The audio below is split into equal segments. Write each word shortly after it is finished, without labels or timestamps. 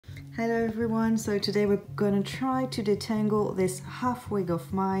Hello everyone, so today we're going to try to detangle this half wig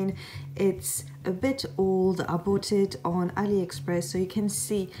of mine. It's a bit old. I bought it on AliExpress, so you can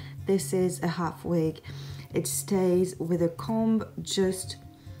see this is a half wig. It stays with a comb just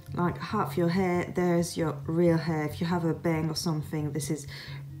like half your hair. There's your real hair. If you have a bang or something, this is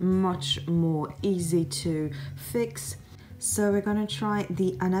much more easy to fix. So we're gonna try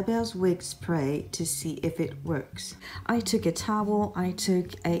the Annabelles Wig spray to see if it works. I took a towel, I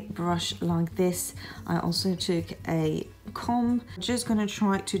took a brush like this, I also took a comb. Just gonna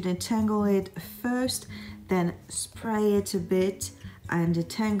try to detangle it first, then spray it a bit and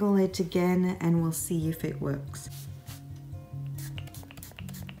detangle it again, and we'll see if it works.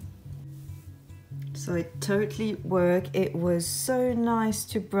 So it totally worked. It was so nice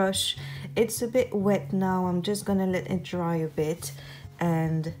to brush. It's a bit wet now. I'm just gonna let it dry a bit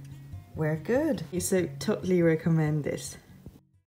and we're good. So totally recommend this.